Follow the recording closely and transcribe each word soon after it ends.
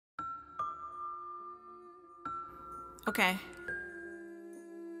Okay.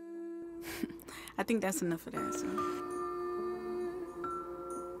 I think that's enough of that, so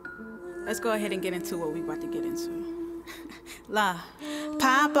let's go ahead and get into what we about to get into. La.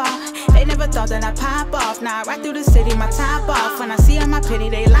 Pop off, they never thought that I'd pop off. Now I ride through the city, my top off. When I see all my pity,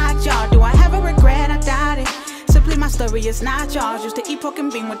 they like y'all. Do I have a regret? I doubt it. Simply my story is not yours. Used to eat pork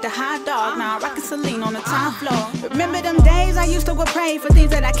and bean with the hot dog. Now I rock a Celine on the top floor. Remember them days I used to go pray for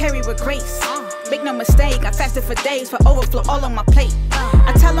things that I carry with grace. Make no mistake, I fasted for days for overflow all on my plate.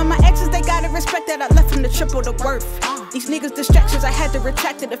 I tell all my exes they gotta respect that I left them to triple the worth. These niggas distractions, I had to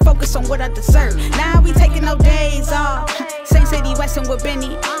retract it and focus on what I deserve. Now we taking no days off. Same city, Westin with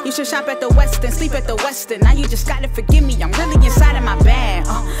Benny. You should shop at the Westin, sleep at the Westin. Now you just gotta forgive me, I'm really inside of my bag.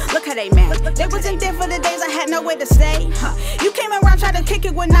 Look how they mad. They wasn't there for the days I had nowhere to stay. You came around trying to kick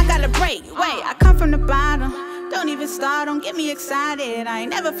it when I got a break. Wait, I come from the bottom. Don't even start, don't get me excited. I ain't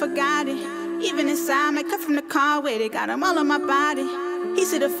never forgot it. Even inside, I cut from the car with it. Got them all on my body. He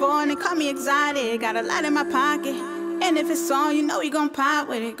see the phone and call me exotic. Got a lot in my pocket. And if it's on, you know we gon' pop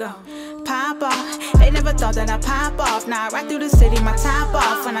with it, go. Pop off, they never thought that I'd pop off. Now I ride through the city, my top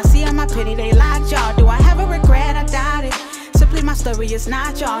off. When I see all my pity, they like y'all. Do I have a regret? I doubt it. Simply my story is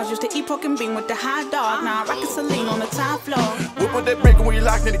not yours. Used to eat pork and bean with the hot dog. Now I rock a Celine on the top floor. Whip up that bacon when you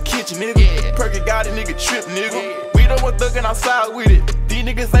locked in the kitchen, nigga. Yeah. Perky got a nigga trip, nigga. Yeah. We the one thuggin' outside with it. These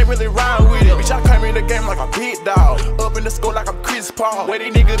niggas ain't really rhyme with it. Bitch, I came in the game like a big dog. Up in the score like I'm Chris Paul. Where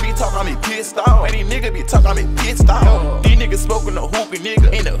these niggas be talking, me pissed off. Where these niggas be talking, me pissed off. These niggas smoking the hookah,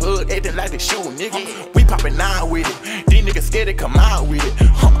 nigga. In the hood, acting like they shoot, nigga. We poppin' 9 with it. These niggas scared to come out with it.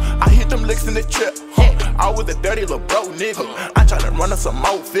 I hit them licks in the trap. I was a dirty little bro, nigga. I'm tryna run up some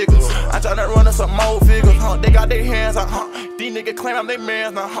more figures. They got their hands on, These niggas claim I'm their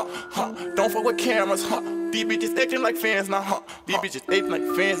mans now, Don't fuck with cameras, These bitches acting like fans now, These bitches acting like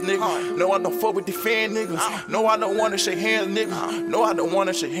fans, nigga. No, I don't fuck with the fan niggas. No, I don't wanna shake hands, nigga. No, I don't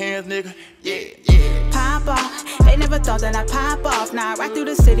wanna shake hands, nigga. Yeah, yeah. Pop off, they never thought that I'd pop off. Now I ride through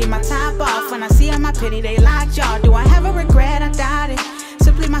the city, my top off. When I see all my pity, they like y'all. Do I have a regret? I doubt it.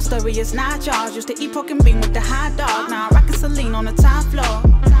 Simply my story is not yours. Used to eat pork and bean with the hot dog. Now I rock a Celine on the top.